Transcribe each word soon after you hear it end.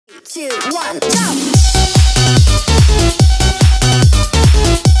2, 1, go!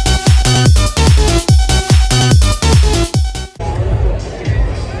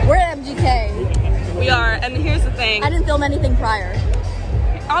 We're at MGK. We are, and here's the thing. I didn't film anything prior.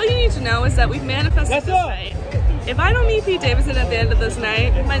 All you need to know is that we've manifested this night. If I don't meet Pete Davidson at the end of this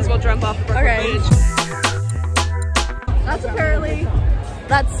night, we might as well jump off the Brooklyn Bridge.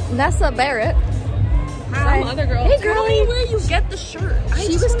 That's Nessa Barrett. Some other girl. Hey, Tell me where you get the shirt.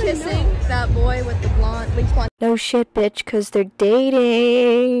 She was kissing that boy with the bleach blonde. No shit, bitch, because they're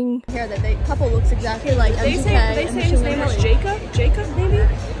dating. Hair that the couple looks exactly like They MGK. say his name was Jacob? Jacob, maybe?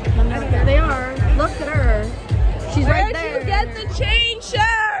 There they are. Look at her. She's right there. Where'd you get the chain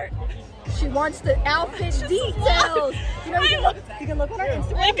shirt? She wants the outfit details. You know, you can look on our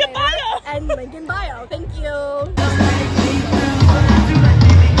Instagram. Link in bio. And link in bio. Thank you.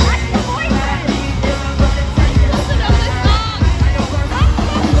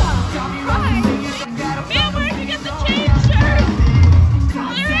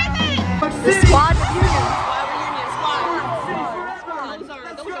 The squad reunion.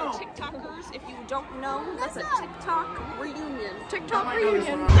 Those are TikTokers. If you don't know, that's a TikTok reunion. TikTok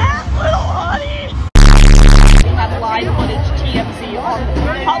reunion. That little honey! We have live footage TMZ on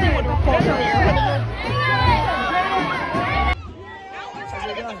Hollywood Reporter here. How's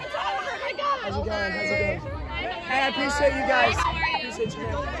it going? How's it going? Hey, I appreciate you guys. I appreciate you,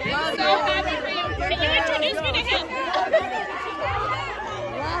 man. I'm so happy for you. Can you introduce me to him?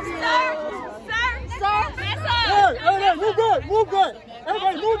 Move good.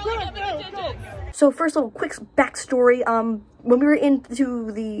 Everybody move good. So first, a little quick backstory. When we were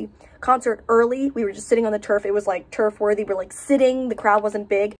into the concert early, we were just sitting on the turf. It was like turf worthy. We were like sitting. The crowd wasn't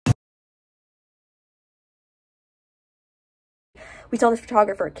big. We saw this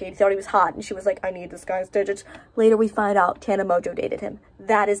photographer. Katie thought he was hot, and she was like, "I need this guy's digits." Later, we find out Tana Mojo dated him.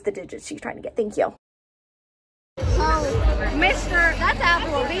 That is the digits she's trying to get. Thank you. Mr. That's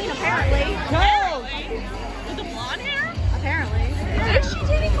Avril Lavigne, apparently. With the blonde hair? Apparently. Is she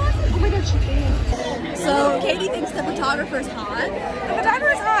dating glasses? Oh my god, she's dating. So Katie thinks the photographer's hot. The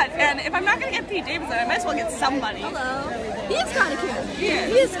photographer's hot, and if I'm not gonna get Pete Davidson, I might as well get somebody. Hello. He is kind of cute. He is.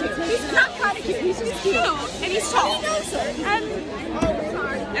 He is cute. He's not kind of cute. He's just cute. And he's tall. He knows it.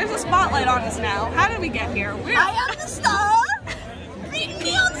 And there's a spotlight on us now. How did we get here? I am the star. Meet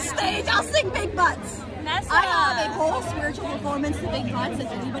me on the stage. I'll sing Big Butts. Nessa. I have a whole spiritual performance to Big Butts if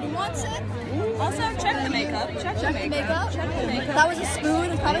anybody wants it. Also, check the makeup. Check the makeup. Check the makeup. That was a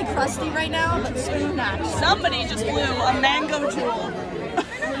spoon. It's probably crusty right now, but spoon match. Somebody just blew a mango jewel.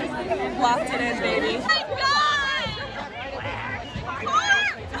 Locked it in, baby. Oh my god!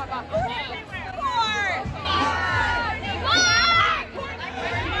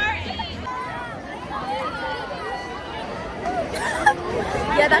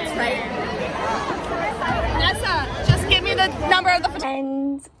 Yeah, that's right. Nessa, just give me the number of the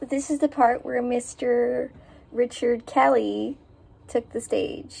And this is the part where Mr. Richard Kelly took the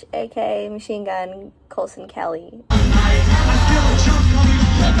stage, aka Machine Gun Colson Kelly.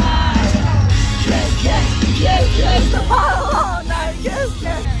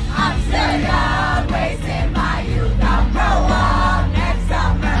 I'm still young, wasting my youth. I'll grow up next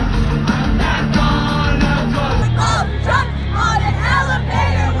summer. I'm not gonna go. I'm drunk on an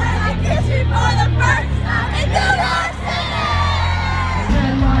elevator when I kiss you for the first time in New York City.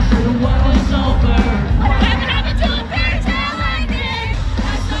 Whatever happened to a fairy tale like this?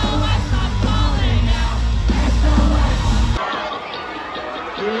 SOS, I'm calling out.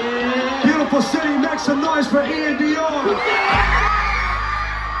 Beautiful city, make some noise for Ian Dior.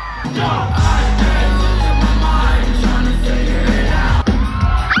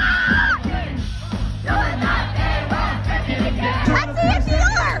 That's the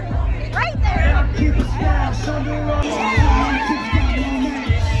NPR! Right there!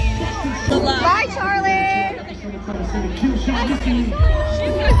 Bye, Charlie!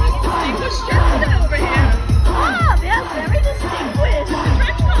 Distinguished gentleman over here. Oh, yes, very distinguished.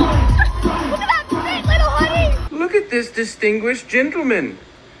 Look at that big little honey! Look at this distinguished gentleman.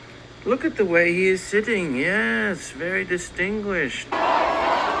 Look at the way he is sitting. Yes, very distinguished. One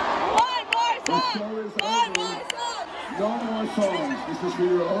more song! One more song! No more songs. This is for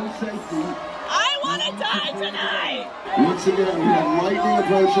your own safety. I want to die tonight! Once again, we have lightning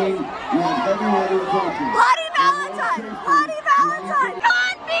approaching. We have heavy weather approaching. Bloody Valentine! Bloody Valentine!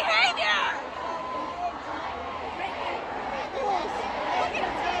 God behavior!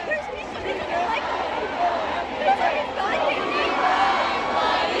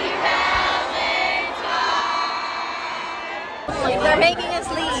 They're making us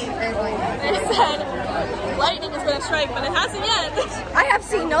leave. It said lightning is going to strike, but it hasn't yet. I have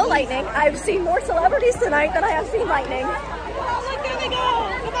seen no lightning. I've seen more celebrities tonight than I have seen lightning. Oh, look, there they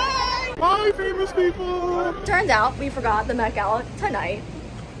go. Goodbye. Bye, famous people. Turns out we forgot the Met Gala tonight,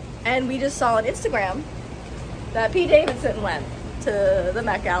 and we just saw on Instagram that Pete Davidson went to the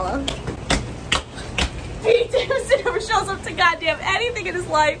Met Gala. Pete Davidson never shows up to goddamn anything in his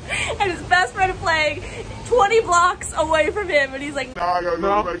life, and his best friend is playing 20 blocks away from him, and he's like,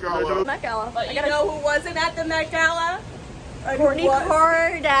 No. Met Gala. But you know who wasn't at the Met Gala? Kourtney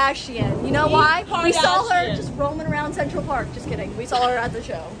Kardashian. You know why? We saw her Kardashian. just roaming around Central Park. Just kidding. We saw her at the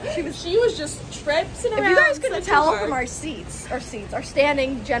show. She was just traipsing around. If you guys couldn't Central tell Park. from our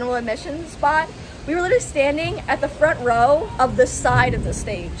standing general admission spot, we were literally standing at the front row of the side of the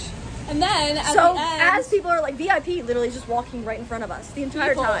stage. And then at So the end, as people are like, VIP literally just walking right in front of us the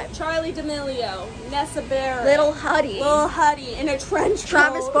entire time. Charlie D'Amelio, Nessa Barrett, Lil Huddy, Lil Huddy in a trench coat.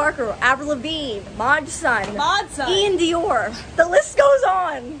 Travis Barker, Avril Lavigne, Modson, Modson. Ian Dior. The list goes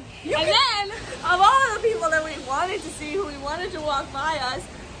on. And then, of all the people that we wanted to see, who we wanted to walk by us,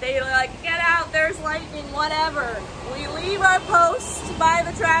 they were like, get out, there's lightning, whatever. We leave our post by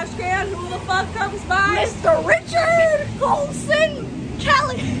the trash can. Who the fuck comes by? Mr. Richard Colson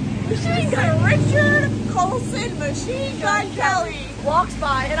Kelly. Machine Gun Richard Colson Machine Gun Kelly. walks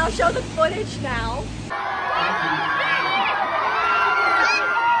by, and I'll show the footage now.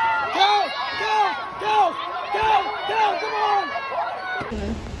 Go, come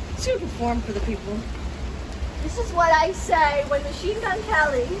on. To perform for the people. This is what I say when Machine Gun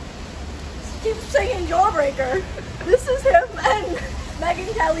Kelly keeps singing Jawbreaker. This is him and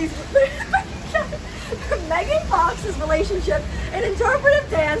Megyn Kelly's Megan Fox's relationship in interpretive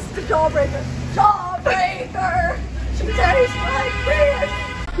dance to Jawbreaker. Jawbreaker! She tastes like fish!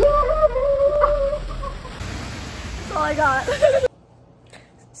 That's all I got.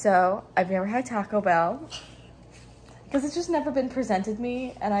 So, I've never had Taco Bell. Because it's just never been presented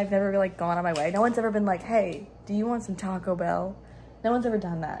me, and I've never like gone on my way. No one's ever been like, hey, do you want some Taco Bell? No one's ever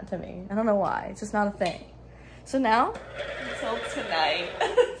done that to me. I don't know why. It's just not a thing. So now, Until tonight.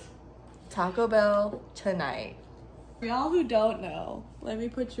 Taco Bell tonight. For y'all who don't know, let me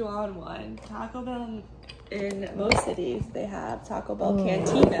put you on one. Taco Bell in most cities, they have Taco Bell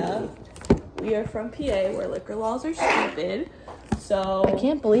Cantina. We are from PA where liquor laws are stupid. So I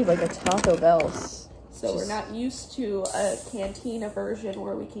can't believe like a Taco Bell's. So we're not used to a cantina version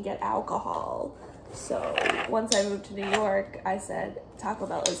where we can get alcohol. So once I moved to New York, I said Taco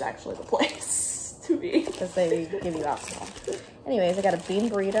Bell is actually the place to be. Because they give you alcohol. Anyways, I got a bean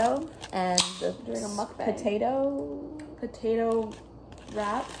burrito and the Doing a mukbang. potato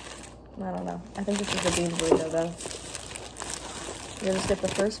Wrap. I don't know. I think this is the bean burrito though. We'll just get the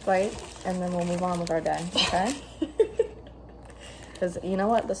first bite and then we'll move on with our day, okay? Because you know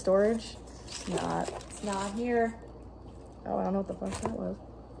what? The storage, it's not here. Oh, I don't know what the fuck that was.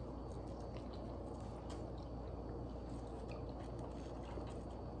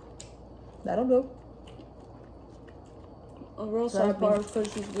 That'll do. A real That'd sad part is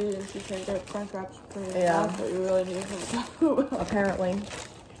because she's vegan, she can't get crunch wraps for you. Yeah. That's what you really need from Taco Bell. Apparently.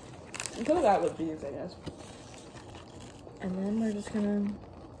 You could have got with these, I guess. And then we're just gonna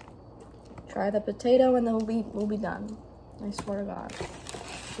try the potato and then we'll be done. I swear to God.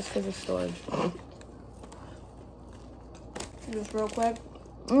 Just because of storage. Just real quick,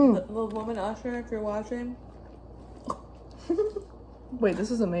 Mm. the woman usher, if you're watching, Wait, this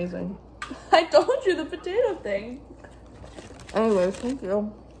is amazing. I told you the potato thing. Anyways, thank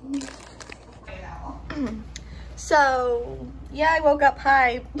you. So, yeah, I woke up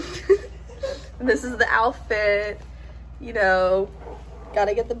hype. This is the outfit. You know,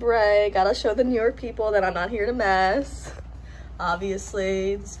 gotta get the beret, gotta show the New York people that I'm not here to mess.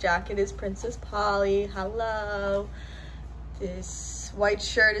 Obviously, this jacket is Princess Polly. Hello. This white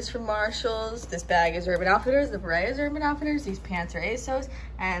shirt is from Marshalls. This bag is Urban Outfitters. The beret is Urban Outfitters. These pants are ASOS.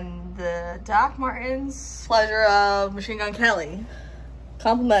 And the Doc Martens, pleasure of Machine Gun Kelly.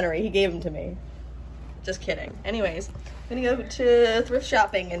 Complimentary. He gave them to me. Just kidding. Anyways, I'm gonna go to thrift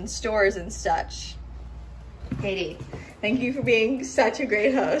shopping and stores and such. Katie, thank you for being such a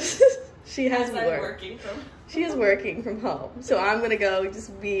great host. She has me work. She is working from home. So I'm gonna go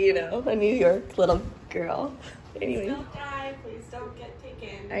just be, you know, a New York little girl. Anyways. Don't die, please don't get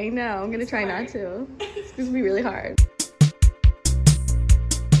taken. I know, I'm gonna try not to. It's gonna be really hard.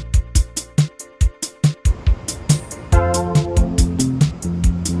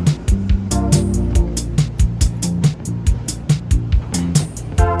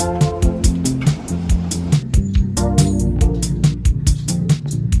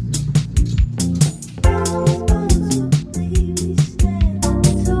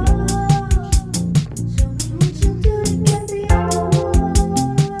 Show me what you do to get the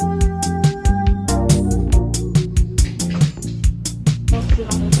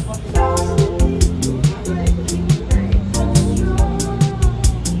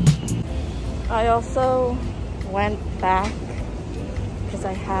went back because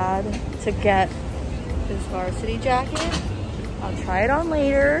I had to get this varsity jacket. I'll try it on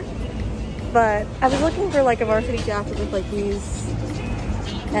later. But I was looking for like a varsity jacket with like these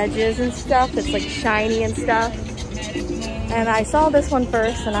edges and stuff that's like shiny and stuff. And I saw this one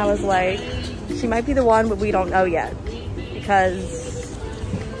first and I was like, she might be the one, but we don't know yet. Because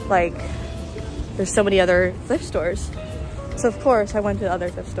like there's so many other thrift stores. So of course I went to other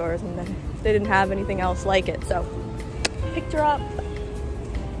thrift stores and they didn't have anything else like it. So picked her up.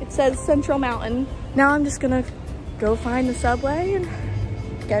 It says Central Mountain. Now I'm just gonna go find the subway and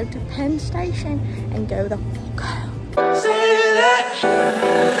go to Penn Station and go the fuck home.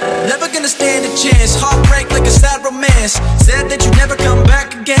 Never gonna stand a chance. Heartbreak like a sad romance. Said that you never come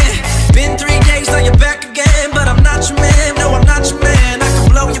back again. Been 3 days, now you're back again. But I'm not your man, no I'm not your man. I can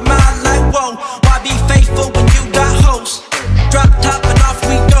blow your mind like whoa. Why be faithful when you got hoes? Drop top and off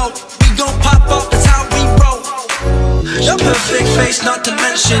we go. We gon' pop off, that's how we roll. Your perfect face, not to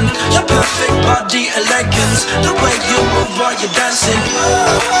mention your perfect body elegance. The way you move while you're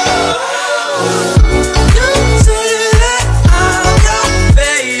dancing.